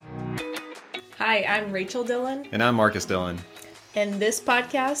Hi, I'm Rachel Dillon. And I'm Marcus Dillon. And this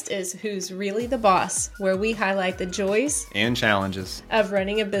podcast is Who's Really the Boss, where we highlight the joys and challenges of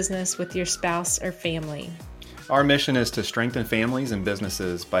running a business with your spouse or family. Our mission is to strengthen families and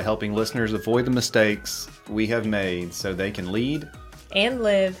businesses by helping listeners avoid the mistakes we have made so they can lead and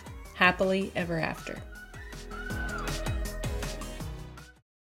live happily ever after.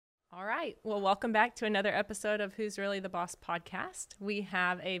 All right. Well, welcome back to another episode of Who's Really the Boss podcast. We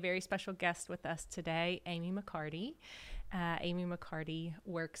have a very special guest with us today, Amy McCarty. Amy McCarty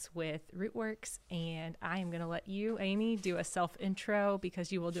works with Rootworks, and I am going to let you, Amy, do a self-intro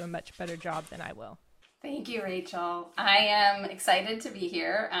because you will do a much better job than I will. Thank you, Rachel. I am excited to be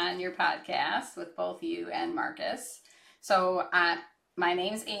here on your podcast with both you and Marcus. So my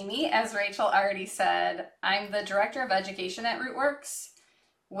name's Amy. As Rachel already said, I'm the Director of Education at Rootworks,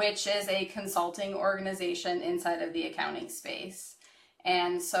 which is a consulting organization inside of the accounting space.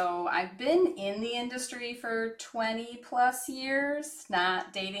 And so I've been in the industry for 20 plus years,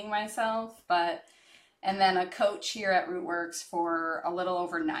 not dating myself, and then a coach here at Rootworks for a little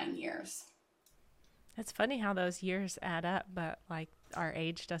over 9 years. It's funny how those years add up, but like our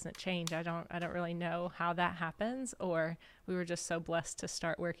age doesn't change. I don't really know how that happens, or we were just so blessed to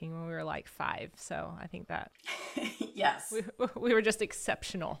start working when we were like 5. So I think that yes, we were just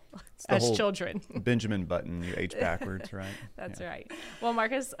exceptional as children. Benjamin Button, you age backwards, right? That's right. Well,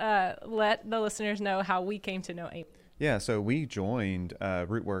 Marcus, let the listeners know how we came to know Amy. Yeah, so we joined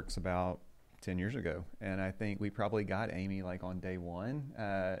Rootworks about 10 years ago, and I think we probably got Amy like on day one,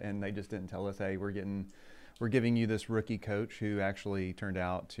 and they just didn't tell us, hey, we're giving you this rookie coach who actually turned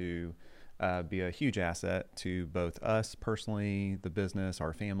out to be a huge asset to both us personally, the business,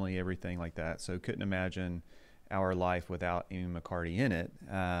 our family, everything like that. So couldn't imagine our life without Amy McCarty in it.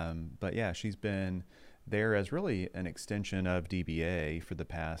 But yeah, she's been there as really an extension of DBA for the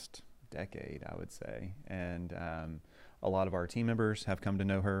past decade, I would say. And a lot of our team members have come to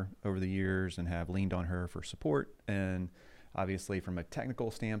know her over the years and have leaned on her for support, and obviously from a technical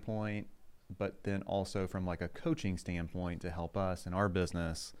standpoint, but then also from like a coaching standpoint to help us in our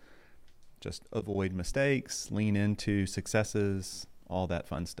business just avoid mistakes, lean into successes, all that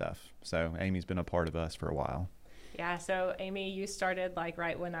fun stuff. So Amy's been a part of us for a while. Yeah, so Amy, you started like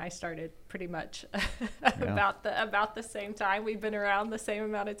right when I started, pretty much about the same time. We've been around the same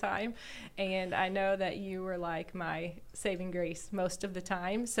amount of time, and I know that you were like my saving grace most of the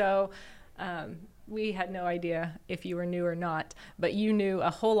time. So we had no idea if you were new or not, but you knew a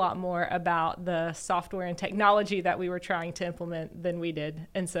whole lot more about the software and technology that we were trying to implement than we did,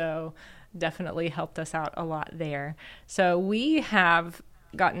 and so definitely helped us out a lot there. So we have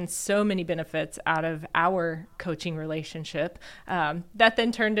gotten so many benefits out of our coaching relationship that then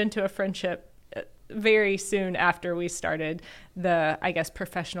turned into a friendship very soon after we started the, I guess,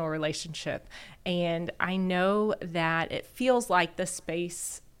 professional relationship. And I know that it feels like the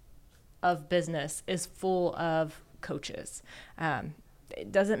space of business is full of coaches.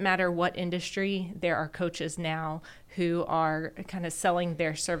 It doesn't matter what industry, there are coaches now who are kind of selling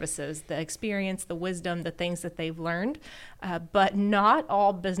their services, the experience, the wisdom, the things that they've learned. But not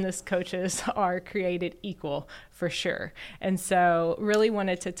all business coaches are created equal, for sure. And so really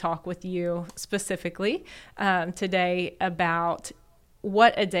wanted to talk with you specifically today about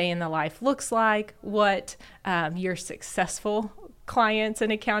what a day in the life looks like, what your successful clients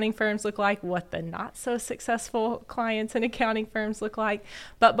and accounting firms look like, what the not so successful clients and accounting firms look like.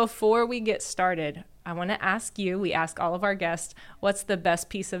 But before we get started, I want to ask you, we ask all of our guests, what's the best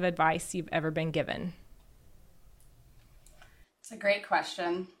piece of advice you've ever been given? It's a great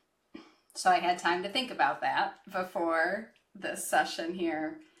question. So I had time to think about that before this session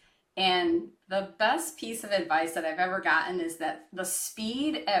here. And the best piece of advice that I've ever gotten is that the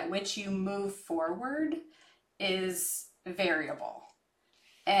speed at which you move forward is variable,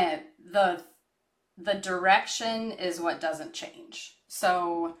 and the direction is what doesn't change.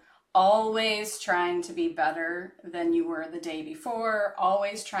 So always trying to be better than you were the day before,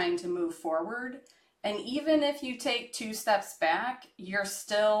 always trying to move forward. And even if you take 2 steps back, you're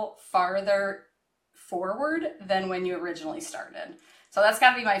still farther forward than when you originally started. So that's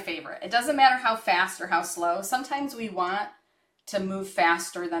got to be my favorite. It doesn't matter how fast or how slow. Sometimes we want to move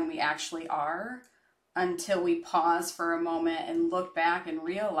faster than we actually are, until we pause for a moment and look back and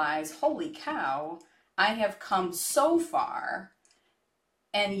realize, holy cow, I have come so far,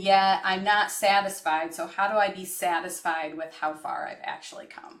 and yet I'm not satisfied. So how do I be satisfied with how far I've actually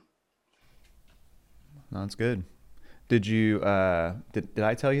come? That's good. Did you did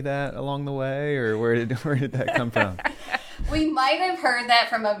I tell you that along the way, or where did that come from? We might have heard that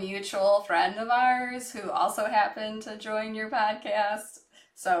from a mutual friend of ours who also happened to join your podcast.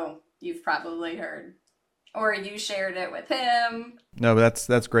 So you've probably heard, or you shared it with him. No, but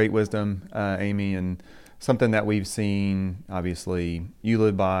that's great wisdom, Amy, and something that we've seen, obviously, you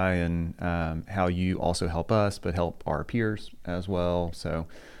live by, and how you also help us, but help our peers as well. So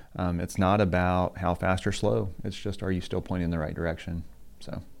it's not about how fast or slow. It's just, are you still pointing in the right direction?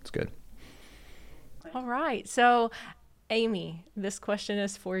 So it's good. All right. So, Amy, this question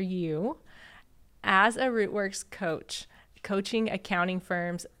is for you. As a Rootworks coach, coaching accounting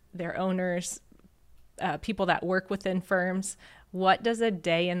firms, their owners, people that work within firms, what does a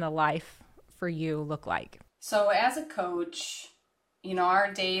day in the life for you look like? So as a coach,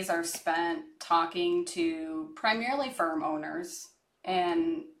 our days are spent talking to primarily firm owners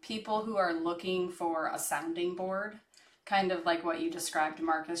and people who are looking for a sounding board, kind of like what you described,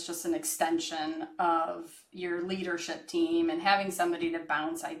 Mark, as just an extension of your leadership team and having somebody to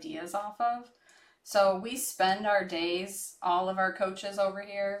bounce ideas off of. So we spend our days, all of our coaches over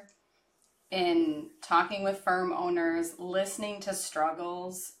here, in talking with firm owners, listening to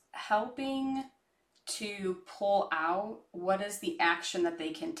struggles, helping to pull out what is the action that they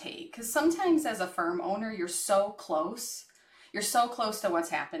can take. Because sometimes as a firm owner, you're so close to what's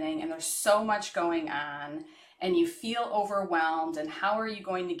happening, and there's so much going on, and you feel overwhelmed, and how are you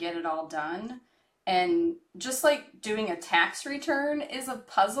going to get it all done? And just like doing a tax return is a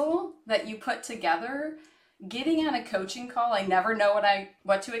puzzle that you put together, getting on a coaching call, I never know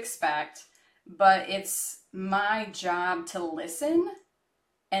what to expect, but it's my job to listen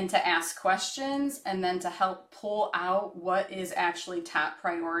and to ask questions, and then to help pull out what is actually top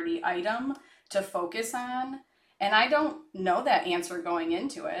priority item to focus on. And I don't know that answer going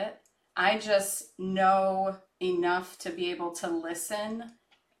into it. I just know enough to be able to listen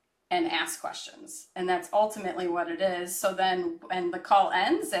and ask questions. And that's ultimately what it is. So then when the call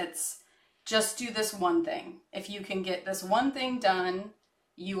ends, it's just do this one thing. If you can get this one thing done,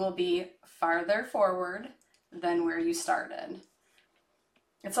 you will be farther forward than where you started.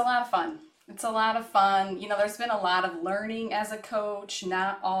 It's a lot of fun. There's been a lot of learning as a coach.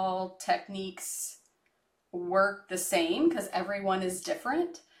 Not all techniques work the same because everyone is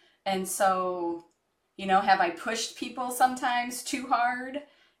different. And so, have I pushed people sometimes too hard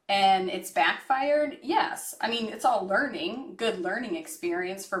and it's backfired? Yes. I mean, it's all good learning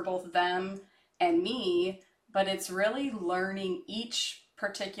experience for both them and me, but it's really learning each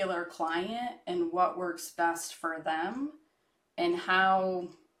particular client and what works best for them, and how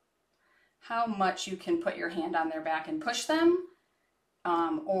much you can put your hand on their back and push them,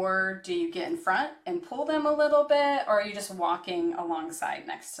 or do you get in front and pull them a little bit, or are you just walking alongside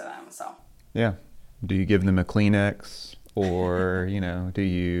next to them? So yeah, do you give them a Kleenex, or do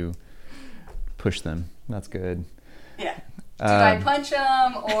you push them? That's good. Yeah. Do I punch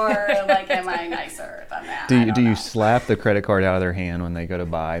them, or am I nicer than that? Do you slap the credit card out of their hand when they go to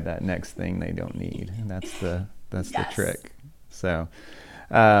buy that next thing they don't need? And that's the trick. So,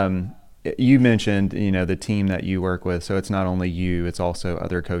 you mentioned, the team that you work with. So it's not only you, it's also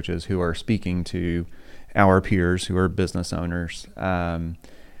other coaches who are speaking to our peers who are business owners.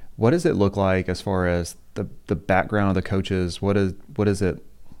 What does it look like as far as the background of the coaches? What is it?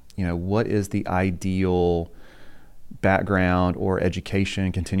 What is the ideal background or education,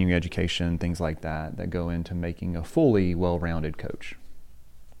 continuing education, things like that go into making a fully well-rounded coach?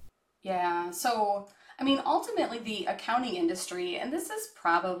 Yeah. So, ultimately the accounting industry, and this is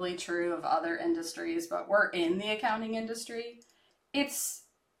probably true of other industries, but we're in the accounting industry. It's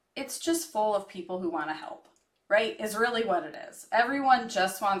just full of people who want to help, right? Is really what it is. Everyone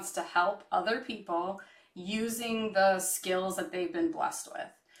just wants to help other people using the skills that they've been blessed with.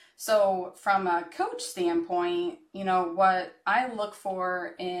 So from a coach standpoint, what I look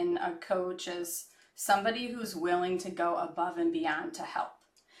for in a coach is somebody who's willing to go above and beyond to help.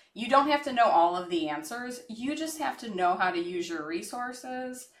 You don't have to know all of the answers. You just have to know how to use your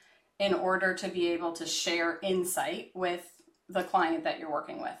resources in order to be able to share insight with the client that you're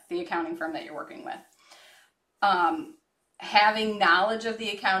working with, the accounting firm that you're working with. Having knowledge of the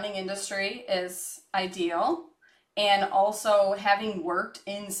accounting industry is ideal. And also having worked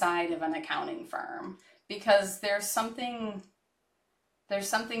inside of an accounting firm, because there's something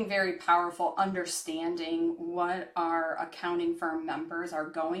very powerful understanding what our accounting firm members are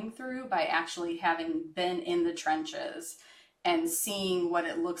going through by actually having been in the trenches and seeing what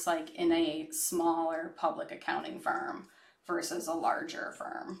it looks like in a smaller public accounting firm versus a larger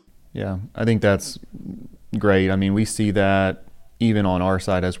firm. Yeah, I think that's great. We see that even on our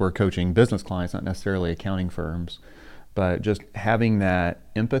side as we're coaching business clients, not necessarily accounting firms, but just having that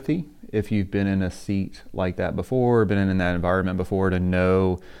empathy, if you've been in a seat like that before, been in that environment before, to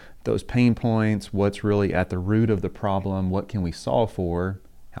know those pain points, what's really at the root of the problem, what can we solve for,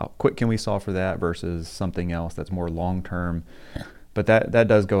 how quick can we solve for that versus something else that's more long-term. But that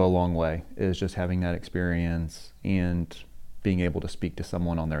does go a long way, is just having that experience and being able to speak to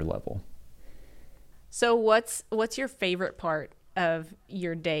someone on their level. So what's your favorite part of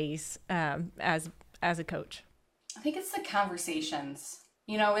your days as a coach? I think it's the conversations.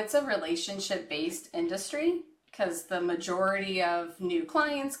 It's a relationship-based industry because the majority of new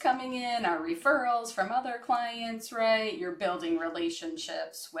clients coming in are referrals from other clients, right? You're building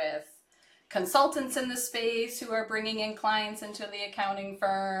relationships with consultants in the space who are bringing in clients into the accounting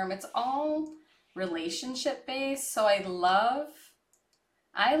firm. It's all relationship-based. So I love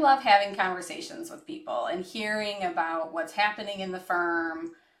having conversations with people and hearing about what's happening in the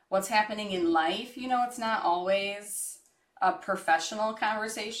firm, what's happening in life. It's not always a professional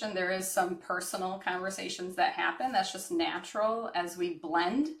conversation. There is some personal conversations that happen. That's just natural as we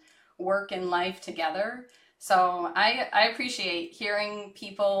blend work and life together. So I appreciate hearing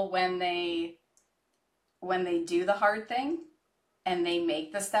people when they do the hard thing and they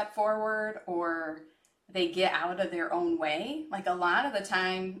make the step forward, or they get out of their own way. Like a lot of the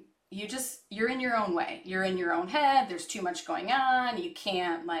time, you're in your own way. You're in your own head. There's too much going on. You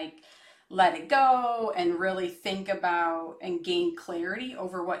can't let it go and really think about and gain clarity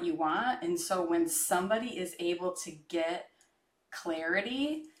over what you want. And so when somebody is able to get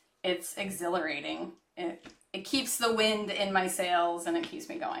clarity, it's exhilarating. It keeps the wind in my sails and it keeps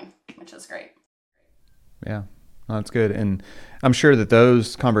me going, which is great. Yeah, well, that's good. And I'm sure that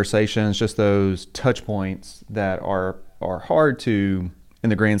those conversations, just those touch points that are hard to, in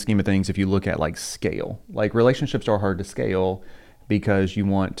the grand scheme of things, if you look at scale, relationships are hard to scale because you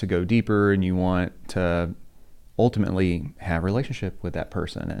want to go deeper and you want to ultimately have a relationship with that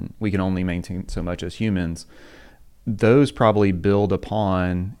person. And we can only maintain so much as humans. Those probably build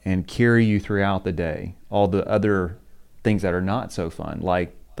upon and carry you throughout the day. All the other things that are not so fun,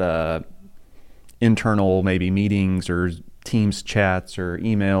 like the internal maybe meetings or Teams chats or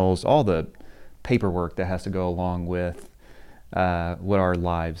emails, all the paperwork that has to go along with what our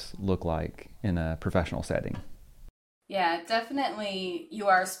lives look like in a professional setting. Yeah, definitely you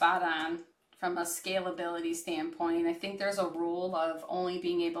are spot on from a scalability standpoint. I think there's a rule of only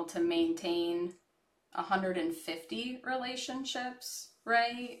being able to maintain 150 relationships,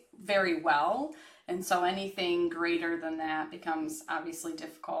 right? Very well. And so anything greater than that becomes obviously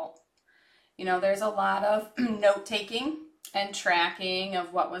difficult. There's a lot of note taking and tracking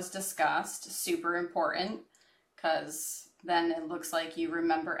of what was discussed. Super important, because then it looks like you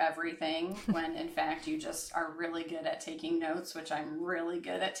remember everything when in fact you just are really good at taking notes, which I'm really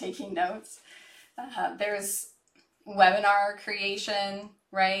good at taking notes. There's webinar creation,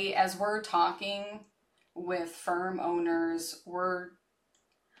 right? As we're talking with firm owners,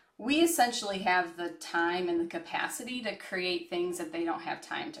 we essentially have the time and the capacity to create things that they don't have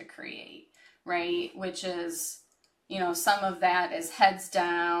time to create, right? Which is, some of that is heads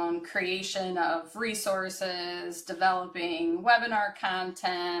down, creation of resources, developing webinar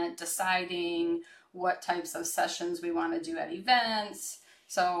content, deciding what types of sessions we want to do at events.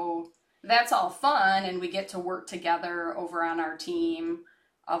 So that's all fun, and we get to work together over on our team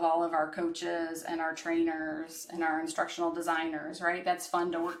of all of our coaches and our trainers and our instructional designers, right? That's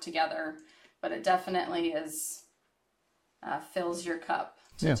fun to work together, but it definitely is fills your cup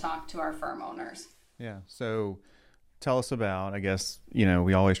to talk to our firm owners. Yeah. So tell us about, I guess,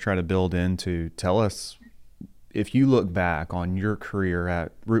 we always try to build into, tell us, if you look back on your career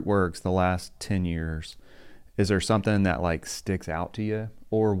at Rootworks the last 10 years, is there something that sticks out to you,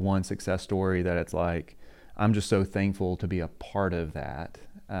 or one success story that it's I'm just so thankful to be a part of that,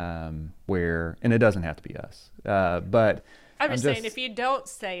 and it doesn't have to be us, but I'm just saying, if you don't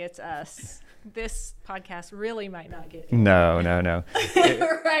say it's us, this podcast really might not get No.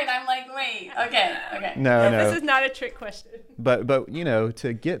 Right. I'm wait. Okay. No. This is not a trick question. But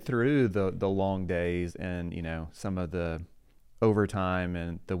to get through the long days and, some of the overtime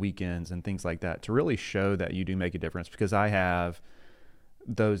and the weekends and things like that, to really show that you do make a difference, because I have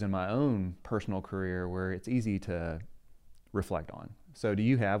those in my own personal career where it's easy to reflect on. So do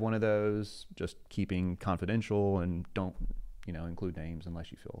you have one of those, just keeping confidential and don't, include names unless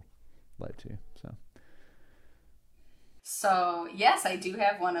you feel led to? So yes, I do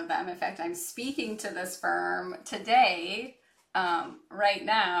have one of them. In fact, I'm speaking to this firm today, right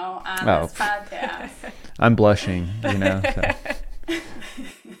now on this podcast. I'm blushing,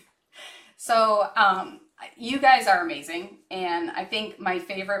 So you guys are amazing. And I think my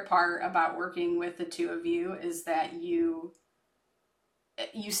favorite part about working with the two of you is that you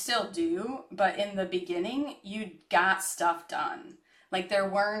still do, but in the beginning, you got stuff done. Like there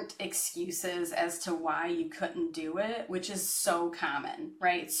weren't excuses as to why you couldn't do it, which is so common,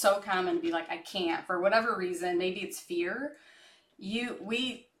 right? It's so common to be like, I can't for whatever reason. Maybe it's fear.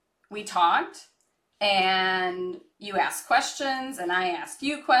 We talked, and you asked questions and I asked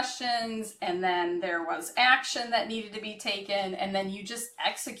you questions, and then there was action that needed to be taken, and then you just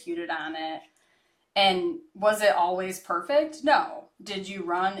executed on it. And was it always perfect? No. Did you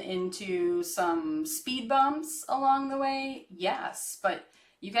run into some speed bumps along the way? Yes. But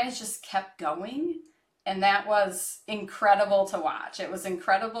you guys just kept going. And that was incredible to watch. It was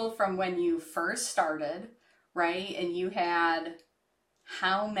incredible from when you first started, right? And you had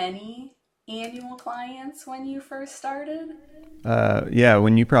how many annual clients when you first started? Yeah,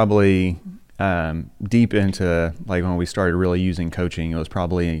 when you probably deep into like when we started really using coaching, it was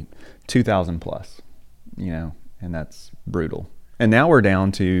probably 2,000 plus, and that's brutal. And now we're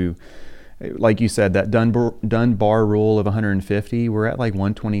down to, like you said, that Dunbar rule of 150. We're at like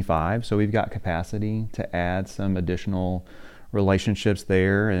 125, so we've got capacity to add some additional relationships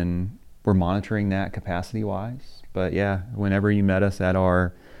there, and we're monitoring that capacity-wise. But yeah, whenever you met us at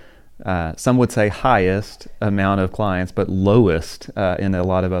our, some would say highest amount of clients, but lowest in a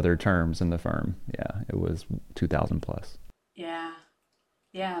lot of other terms in the firm. Yeah, it was 2,000 plus. Yeah.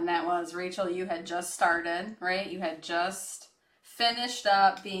 Yeah, and that was, Rachel, you had just started, right? You had just finished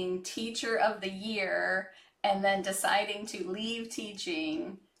up being teacher of the year and then deciding to leave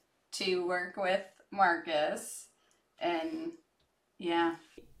teaching to work with Marcus. And yeah.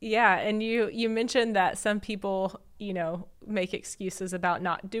 Yeah, and you mentioned that some people, make excuses about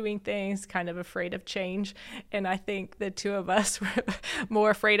not doing things, kind of afraid of change. And I think the two of us were more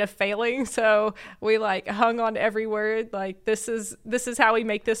afraid of failing. So we hung on every word, like this is how we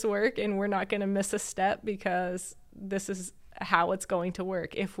make this work, and we're not going to miss a step because this is how it's going to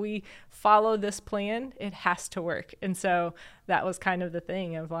work. If we follow this plan, it has to work. And so that was kind of the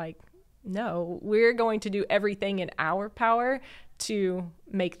thing of no, we're going to do everything in our power to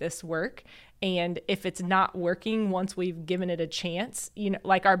make this work. And if it's not working once we've given it a chance,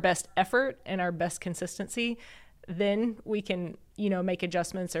 our best effort and our best consistency, then we can, make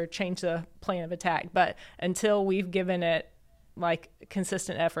adjustments or change the plan of attack. But until we've given it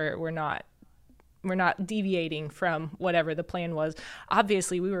consistent effort, we're not deviating from whatever the plan was.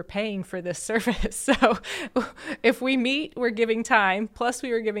 Obviously, we were paying for this service. So if we meet, we're giving time, plus we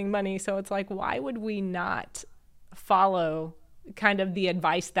were giving money. So it's why would we not follow kind of the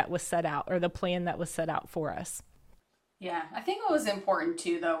advice that was set out or the plan that was set out for us? Yeah, I think what was important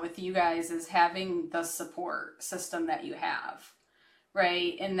too, though, with you guys is having the support system that you have,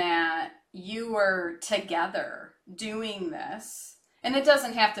 right? In that you were together doing this. And it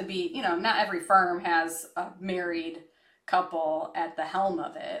doesn't have to be, not every firm has a married couple at the helm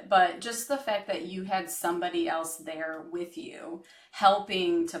of it, but just the fact that you had somebody else there with you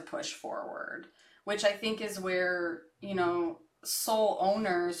helping to push forward, which I think is where, sole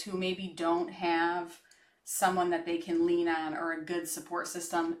owners who maybe don't have someone that they can lean on or a good support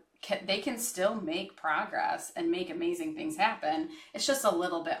system, they can still make progress and make amazing things happen. It's just a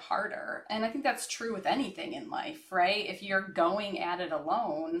little bit harder. And I think that's true with anything in life, right? If you're going at it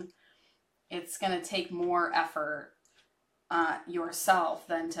alone, it's going to take more effort yourself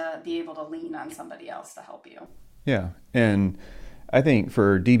than to be able to lean on somebody else to help you. Yeah. And I think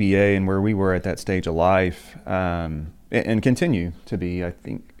for DBA and where we were at that stage of life, and continue to be, I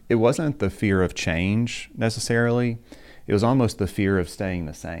think it wasn't the fear of change necessarily. It was almost the fear of staying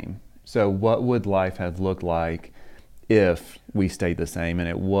the same. So what would life have looked like if we stayed the same? And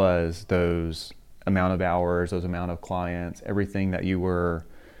it was those amount of hours, those amount of clients, everything that you were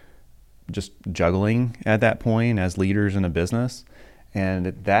just juggling at that point as leaders in a business. And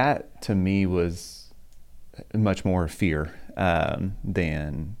that to me was much more fear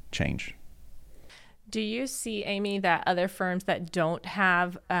than change. Do you see, Amy, that other firms that don't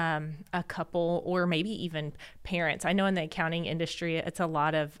have a couple or maybe even parents? I know in the accounting industry, it's a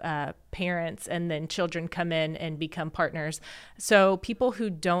lot of parents and then children come in and become partners. So people who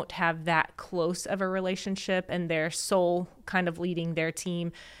don't have that close of a relationship and they're sole kind of leading their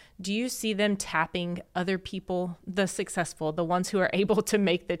team, do you see them tapping other people, the successful, the ones who are able to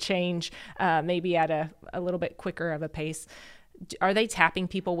make the change maybe at a little bit quicker of a pace? Are they tapping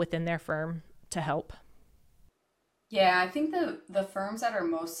people within their firm to help? Yeah, I think the firms that are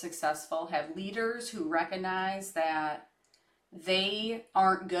most successful have leaders who recognize that they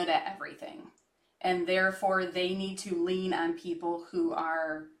aren't good at everything. And therefore, they need to lean on people who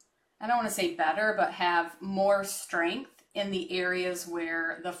are, I don't want to say better, but have more strength in the areas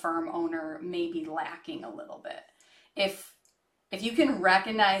where the firm owner may be lacking a little bit. if you can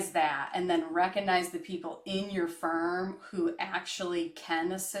recognize that and then recognize the people in your firm who actually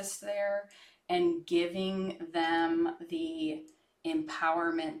can assist there and giving them the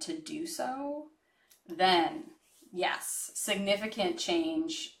empowerment to do so, then yes, significant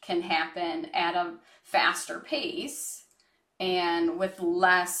change can happen at a faster pace and with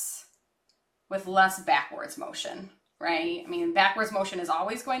less backwards motion, right? I mean, backwards motion is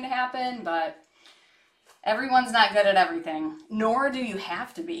always going to happen, but everyone's not good at everything, nor do you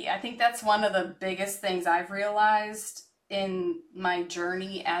have to be. I think that's one of the biggest things I've realized in my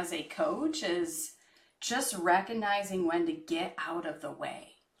journey as a coach is just recognizing when to get out of the way.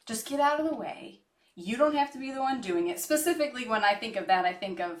 Just get out of the way. You don't have to be the one doing it. Specifically, when I think of that, I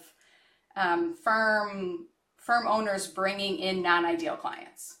think of firm owners bringing in non-ideal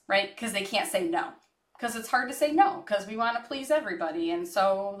clients, right? Because they can't say no. Because it's hard to say no, because we want to please everybody. And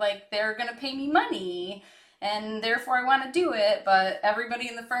so, like, they're going to pay me money, and therefore I want to do it. But everybody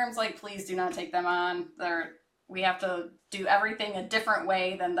in the firm's like, please do not take them on. We have to do everything a different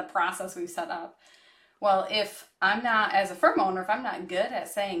way than the process we've set up. Well, if I'm not, as a firm owner, if I'm not good at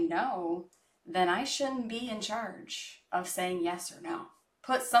saying no, then I shouldn't be in charge of saying yes or no.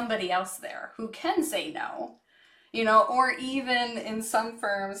 Put somebody else there who can say no, or even in some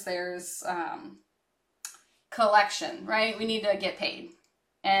firms, there's collection, right? We need to get paid.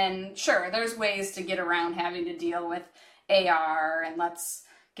 And sure, there's ways to get around having to deal with AR, and let's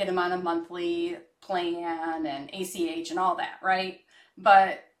get them on a monthly plan and ACH and all that, right?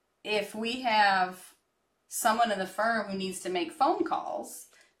 But if we have someone in the firm who needs to make phone calls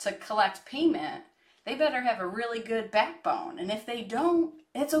to collect payment, they better have a really good backbone. And if they don't,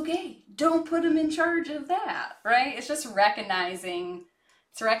 it's okay. Don't put them in charge of that, right? It's just recognizing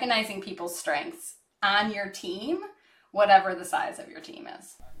people's strengths on your team, whatever the size of your team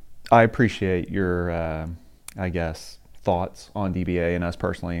is. I appreciate your, thoughts on DBA and us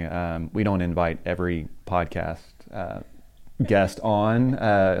personally. We don't invite every podcast guest on,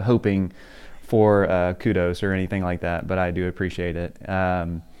 hoping for kudos or anything like that, but I do appreciate it.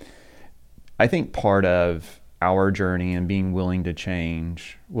 I think part of our journey and being willing to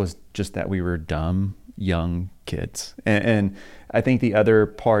change was just that we were dumb, young kids. And I think the other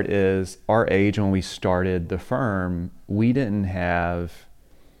part is our age when we started the firm, we didn't have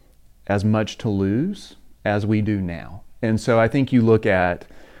as much to lose as we do now. And so I think you look at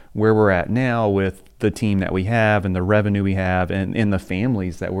where we're at now with the team that we have and the revenue we have and the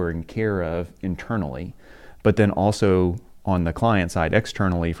families that we're in care of internally, but then also on the client side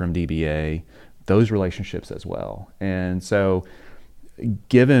externally from DBA, those relationships as well. And so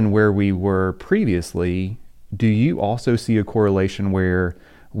given where we were previously, do you also see a correlation where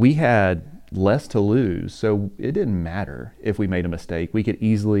we had less to lose? So it didn't matter if we made a mistake. We could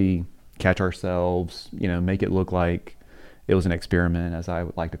easily catch ourselves, make it look like it was an experiment, as I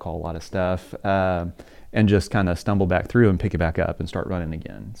would like to call a lot of stuff, and just kind of stumble back through and pick it back up and start running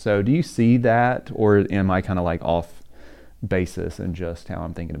again. So do you see that, or am I kind of like off basis in just how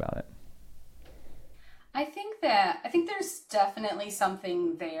I'm thinking about it? I think there's definitely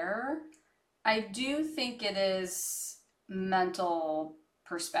something there. I do think it is mental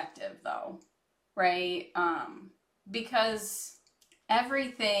perspective though, right? Because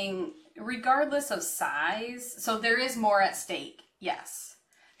everything, regardless of size, so there is more at stake. Yes,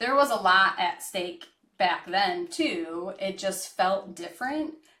 there was a lot at stake back then too. It just felt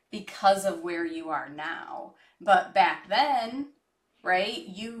different because of where you are now. But back then, right,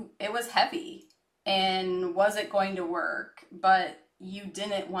 it was heavy. And was it going to work? But you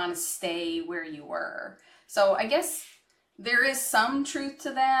didn't want to stay where you were. So I guess there is some truth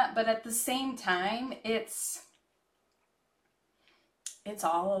to that, but at the same time, it's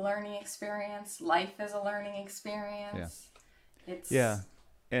all a learning experience. Life is a learning experience. Yeah.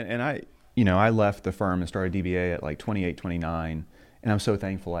 And I left the firm and started DBA at like 28, 29, and I'm so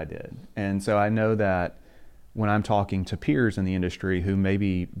thankful I did. And so I know that when I'm talking to peers in the industry who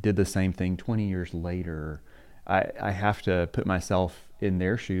maybe did the same thing 20 years later, I have to put myself in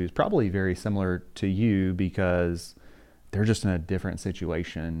their shoes, probably very similar to you, because they're just in a different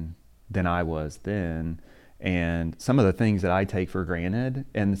situation than I was then. And some of the things that I take for granted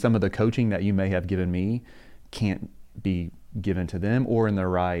and some of the coaching that you may have given me can't be given to them or in the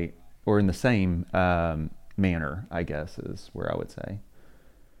right or in the same manner, I guess, is where I would say.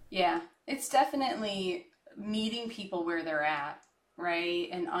 Yeah, it's definitely meeting people where they're at, right?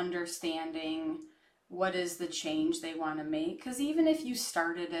 And understanding what is the change they want to make. Because even if you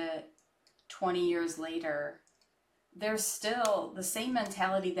started it 20 years later, there's still the same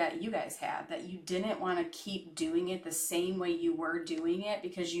mentality that you guys had, that you didn't want to keep doing it the same way you were doing it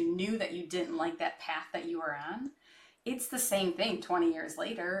because you knew that you didn't like that path that you were on. it's the same thing 20 years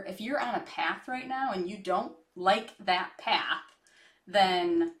later. If you're on a path right now and you don't like that path,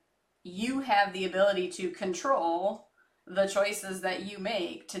 then you have the ability to control the choices that you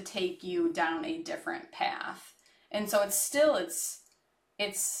make to take you down a different path. And so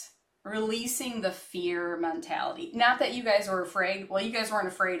it's releasing the fear mentality. Not that you guys were afraid. Well, you guys weren't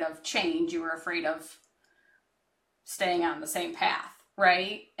afraid of change. You were afraid of staying on the same path,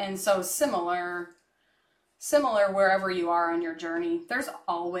 right? And so similar wherever you are on your journey, there's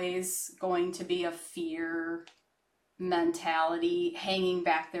always going to be a fear mentality hanging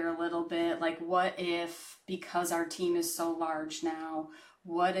back there a little bit. Like, what if, because our team is so large now,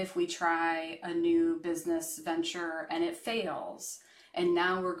 what if we try a new business venture and it fails? And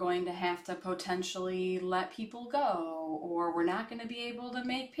now we're going to have to potentially let people go, or we're not going to be able to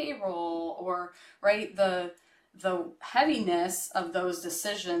make payroll, or, right, the heaviness of those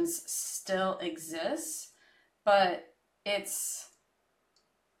decisions still exists, but it's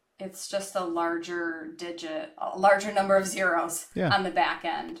just a larger number of zeros on the back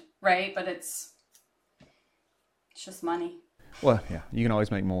end, right? But it's just money. Well, yeah, you can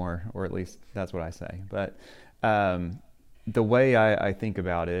always make more, or at least that's what I say. But the way I think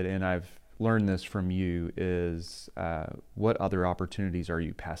about it, and I've learned this from you, is what other opportunities are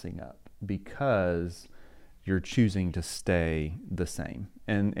you passing up because you're choosing to stay the same?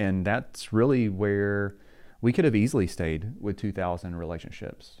 And that's really where we could have easily stayed with 2,000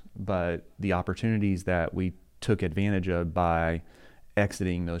 relationships, but the opportunities that we took advantage of by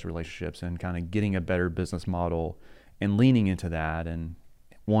exiting those relationships and kind of getting a better business model and leaning into that and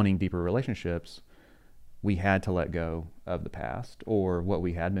wanting deeper relationships, we had to let go of the past or what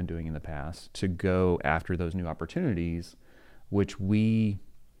we had been doing in the past to go after those new opportunities, which we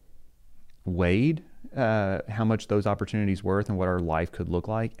weighed how much those opportunities worth and what our life could look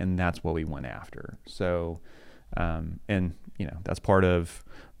like, and that's what we went after. So and that's part of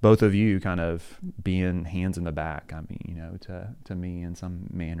both of you kind of being hands in the back, I mean, to me in some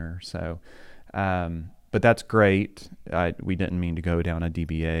manner. So but that's great. We didn't mean to go down a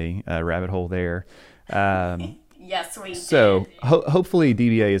DBA rabbit hole there. Yes, we did. So hopefully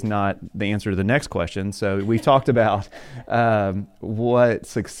DBA is not the answer to the next question. So we've talked about what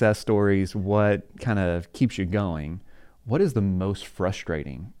success stories, what kind of keeps you going. What is the most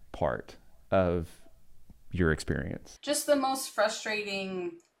frustrating part of your experience? Just the most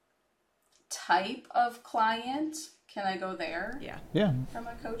frustrating type of client. Can I go there? Yeah. From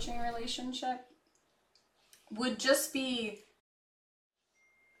a coaching relationship would just be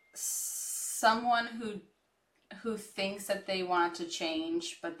someone who thinks that they want to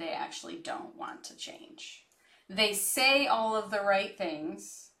change, but they actually don't want to change. They say all of the right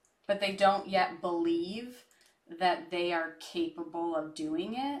things, but they don't yet believe that they are capable of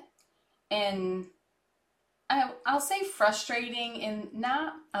doing it. And I'll say frustrating in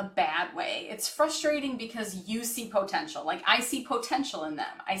not a bad way. It's frustrating because you see potential. Like, I see potential in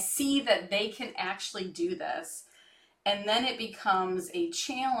them. I see that they can actually do this. And then it becomes a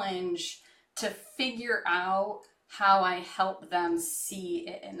challenge to figure out how I help them see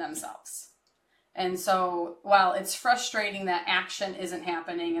it in themselves. And so while it's frustrating that action isn't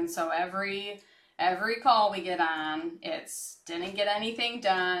happening, and so every call we get on, it's didn't get anything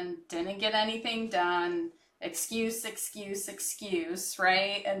done, excuse,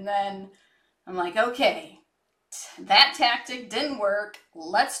 right? And then I'm like, okay, that tactic didn't work.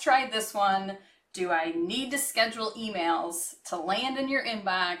 Let's try this one. Do I need to schedule emails to land in your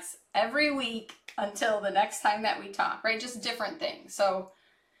inbox every week until the next time that we talk, right? Just different things. So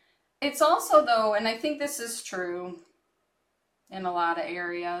it's also, though, and I think this is true in a lot of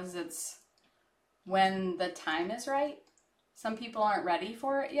areas, it's when the time is right. Some people aren't ready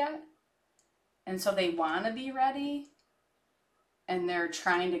for it yet. And so they want to be ready, and they're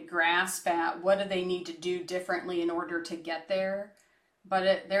trying to grasp at what do they need to do differently in order to get there.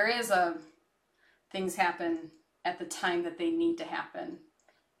 But things happen at the time that they need to happen,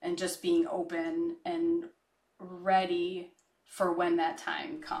 and just being open and ready for when that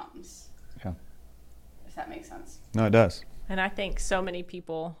time comes. Yeah. If that makes sense. No, it does. And I think so many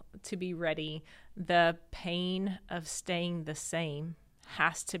people, to be ready, the pain of staying the same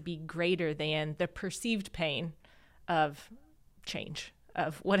has to be greater than the perceived pain of change,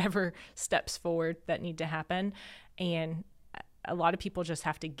 of whatever steps forward that need to happen. And a lot of people just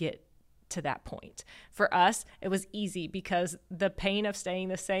have to get to that point. For us, it was easy because the pain of staying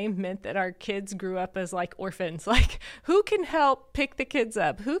the same meant that our kids grew up as like orphans. Like, who can help pick the kids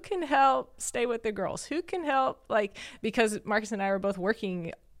up? Who can help stay with the girls? Who can help, because Marcus and I were both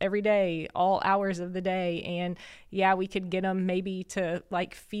working every day, all hours of the day. And yeah, we could get them maybe to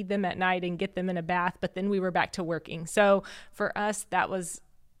like feed them at night and get them in a bath, but then we were back to working. So for us, that was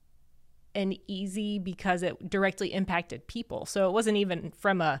an easy because it directly impacted people. So it wasn't even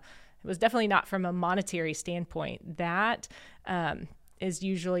it was definitely not from a monetary standpoint. That is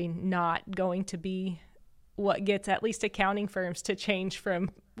usually not going to be what gets at least accounting firms to change from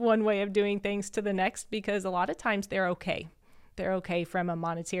one way of doing things to the next, because a lot of times they're okay. They're okay from a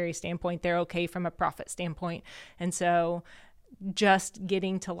monetary standpoint. They're okay from a profit standpoint. And so just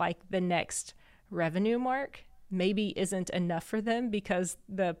getting to like the next revenue mark maybe isn't enough for them because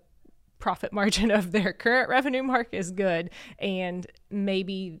the profit margin of their current revenue mark is good. And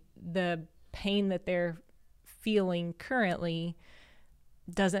maybe the pain that they're feeling currently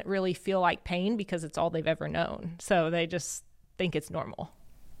doesn't really feel like pain because it's all they've ever known. So they just think it's normal.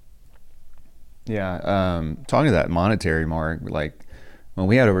 Yeah. Talking to that monetary mark, like when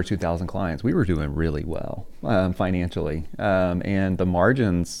we had over 2,000 clients, we were doing really well financially. And the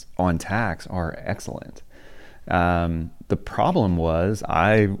margins on tax are excellent. The problem was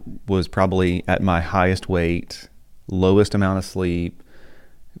I was probably at my highest weight, lowest amount of sleep,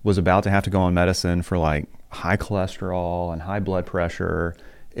 was about to have to go on medicine for like high cholesterol and high blood pressure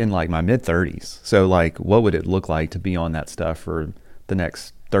in like my mid 30s. So like, what would it look like to be on that stuff for the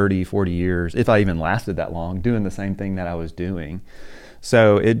next 30, 40 years, if I even lasted that long, doing the same thing that I was doing?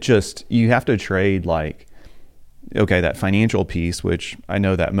 So you have to trade like, okay, that financial piece, which I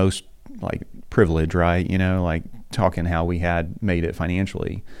know that most like privilege, right? Like talking how we had made it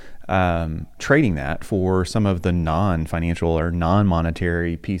financially, trading that for some of the non-financial or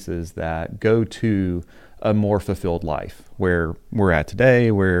non-monetary pieces that go to a more fulfilled life where we're at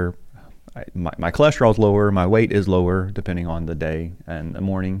today, where my cholesterol is lower, my weight is lower, depending on the day and the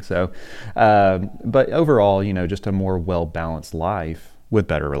morning. So, but overall, just a more well-balanced life with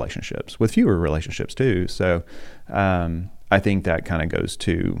better relationships, with fewer relationships too. So, I think that kind of goes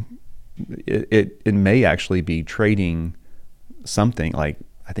to, it may actually be trading something like,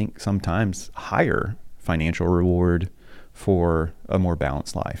 I think sometimes higher financial reward for a more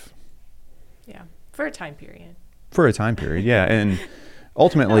balanced life. Yeah. For a time period. For a time period. Yeah. And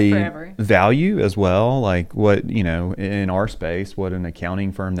ultimately value as well. Like what, in our space, what an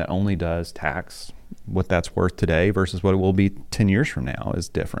accounting firm that only does tax, what that's worth today versus what it will be 10 years from now is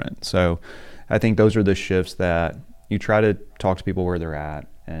different. So I think those are the shifts that you try to talk to people where they're at.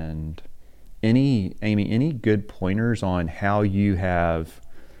 And Amy, any good pointers on how you have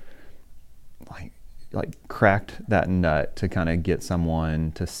like cracked that nut to kind of get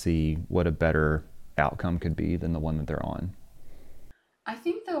someone to see what a better outcome could be than the one that they're on? I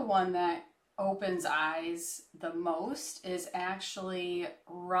think the one that opens eyes the most is actually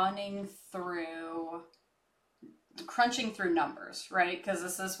crunching through numbers, right? Because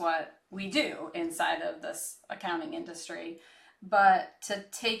this is what we do inside of this accounting industry. But to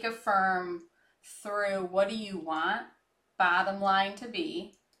take a firm through what do you want bottom line to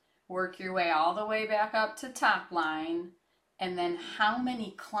be, work your way all the way back up to top line, and then how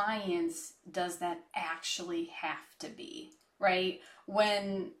many clients does that actually have to be, right?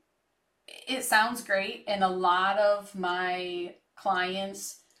 When it sounds great, and a lot of my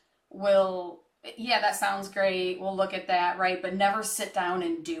clients will, yeah, that sounds great, we'll look at that, right? But never sit down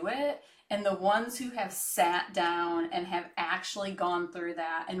and do it. And the ones who have sat down and have actually gone through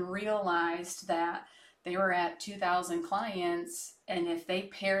that and realized that they were at 2,000 clients, and if they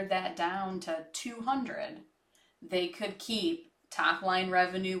pared that down to 200, they could keep top line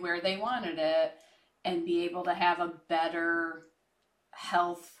revenue where they wanted it and be able to have a better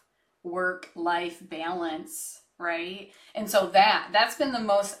health work-life balance, right? And so that's been the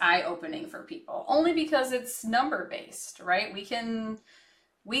most eye-opening for people, only because it's number-based, right? We can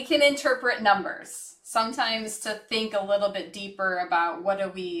interpret numbers sometimes to think a little bit deeper about what do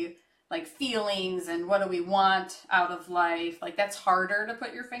we like feelings and what do we want out of life. Like that's harder to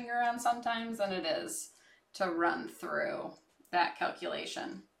put your finger on sometimes than it is to run through that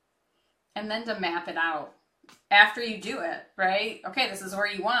calculation and then to map it out after you do it, right? Okay, this is where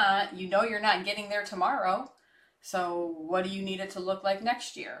you want, you're not getting there tomorrow. So what do you need it to look like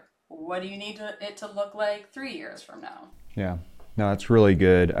next year? What do you need it to look like 3 years from now? Yeah. No, that's really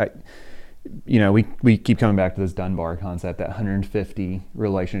good. We keep coming back to this Dunbar concept, that 150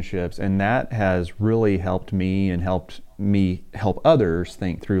 relationships, and that has really helped me and helped me help others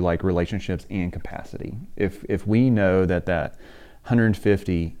think through like relationships and capacity. If we know that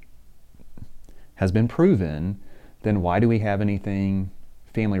 150 has been proven, then why do we have anything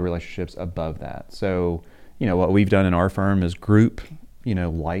family relationships above that? So, what we've done in our firm is group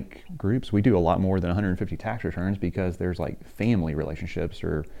like groups. We do a lot more than 150 tax returns because there's like family relationships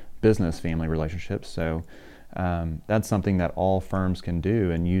or business family relationships. So that's something that all firms can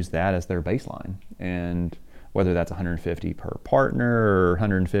do and use that as their baseline. And whether that's 150 per partner or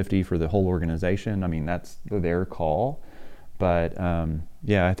 150 for the whole organization, I mean, that's their call. But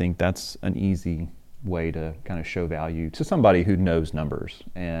I think that's an easy way to kind of show value to somebody who knows numbers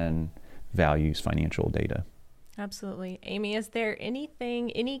and values financial data. Absolutely. Amy, is there any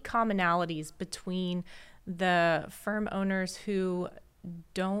commonalities between the firm owners who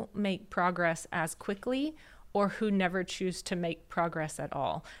don't make progress as quickly or who never choose to make progress at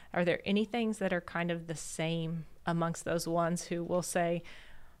all? Are there any things that are kind of the same amongst those ones who will say,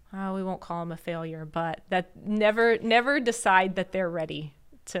 oh, we won't call them a failure, but that never decide that they're ready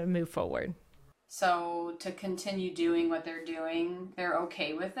to move forward? So to continue doing what they're doing, they're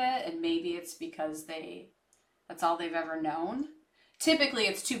okay with it, and maybe it's because that's all they've ever known. Typically,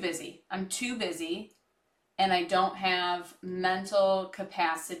 it's too busy. I'm too busy, and I don't have mental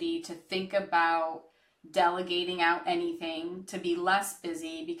capacity to think about delegating out anything, to be less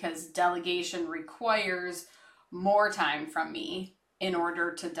busy, because delegation requires more time from me in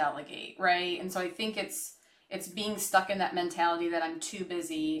order to delegate, right? And so I think it's being stuck in that mentality that I'm too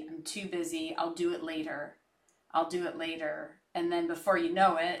busy, I'll do it later. And then before you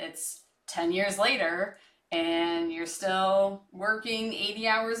know it, it's 10 years later and you're still working 80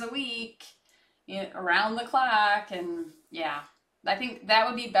 hours a week, around the clock. And yeah, I think that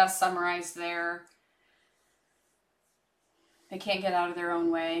would be best summarized there. They can't get out of their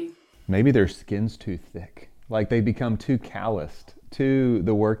own way. Maybe their skin's too thick. Like they become too calloused to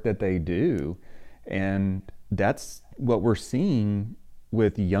the work that they do. And that's what we're seeing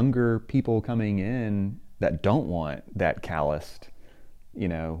with younger people coming in that don't want that calloused,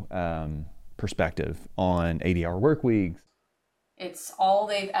 perspective on 80-hour work weeks. It's all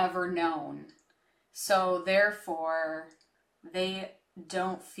they've ever known. So therefore, they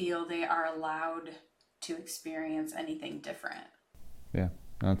don't feel they are allowed to experience anything different. Yeah,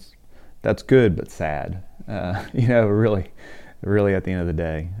 that's good, but sad. Really at the end of the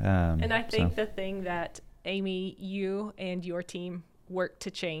day. And I think the thing that Amy, you and your team work to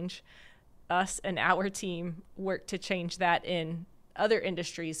change, us and our team work to change that in other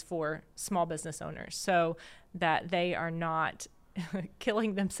industries for small business owners, so that they are not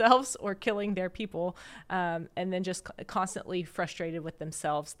killing themselves or killing their people, and then just constantly frustrated with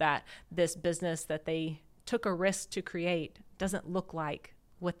themselves that this business that they took a risk to create doesn't look like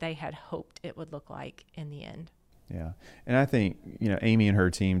what they had hoped it would look like in the end. Yeah. And I think, Amy and her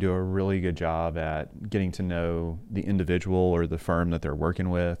team do a really good job at getting to know the individual or the firm that they're working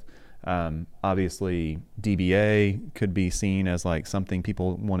with. Obviously, DBA could be seen as like something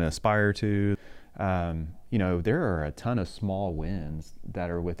people want to aspire to. There are a ton of small wins that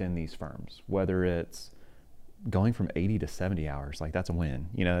are within these firms, whether it's going from 80 to 70 hours, like that's a win,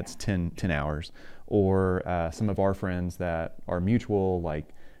 it's 10 hours, or some of our friends that are mutual,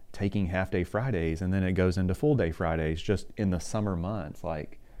 like taking half-day Fridays and then it goes into full-day Fridays just in the summer months.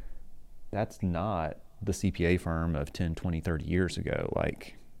 Like that's not the CPA firm of 10, 20, 30 years ago.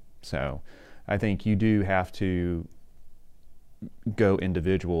 So I think you do have to go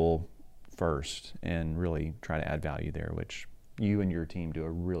individual first and really try to add value there, which you and your team do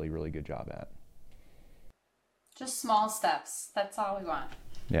a really, really good job at. Just small steps. That's all we want.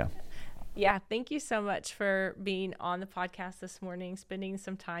 Yeah. Yeah, thank you so much for being on the podcast this morning, spending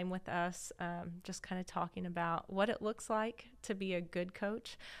some time with us, just kind of talking about what it looks like to be a good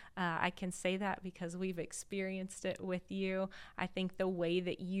coach. I can say that because we've experienced it with you. I think the way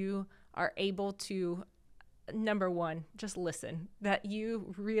that you are able to, number one, just listen, that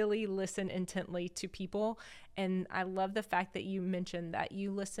you really listen intently to people. And I love the fact that you mentioned that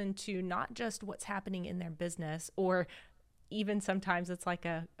you listen to not just what's happening in their business, or even sometimes it's like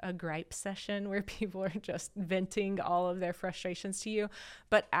a gripe session where people are just venting all of their frustrations to you,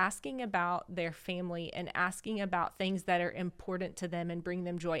 but asking about their family and asking about things that are important to them and bring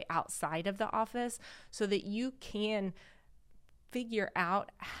them joy outside of the office, so that you can figure out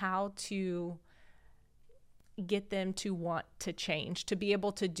how to get them to want to change, to be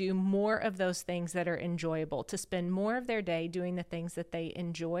able to do more of those things that are enjoyable, to spend more of their day doing the things that they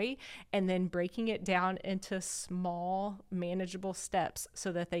enjoy, and then breaking it down into small, manageable steps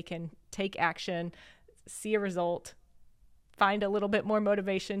so that they can take action, see a result, find a little bit more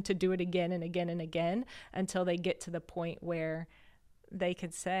motivation to do it again and again and again until they get to the point where they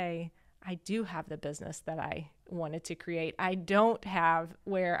could say, I do have the business that I wanted to create. I don't have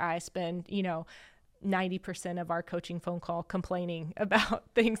where I spend, 90% of our coaching phone call complaining about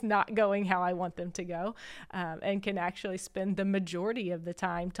things not going how I want them to go, and can actually spend the majority of the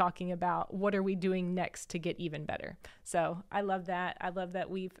time talking about what are we doing next to get even better. So I love that. I love that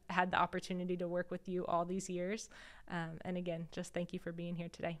we've had the opportunity to work with you all these years. And again, just thank you for being here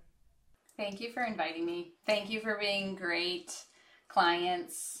today. Thank you for inviting me. Thank you for being great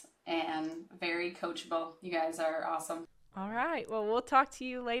clients and very coachable. You guys are awesome. All right. Well, we'll talk to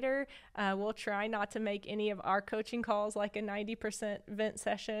you later. We'll try not to make any of our coaching calls like a 90% vent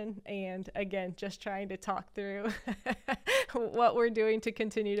session. And again, just trying to talk through what we're doing to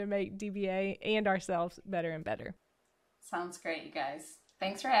continue to make DBA and ourselves better and better. Sounds great, you guys.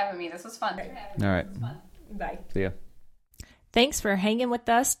 Thanks for having me. This was fun. All right. Bye. See ya. Thanks for hanging with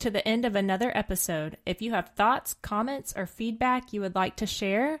us to the end of another episode. If you have thoughts, comments, or feedback you would like to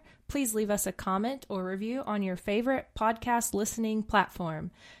share, please leave us a comment or review on your favorite podcast listening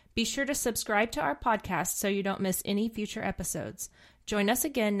platform. Be sure to subscribe to our podcast so you don't miss any future episodes. Join us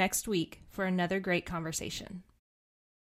again next week for another great conversation.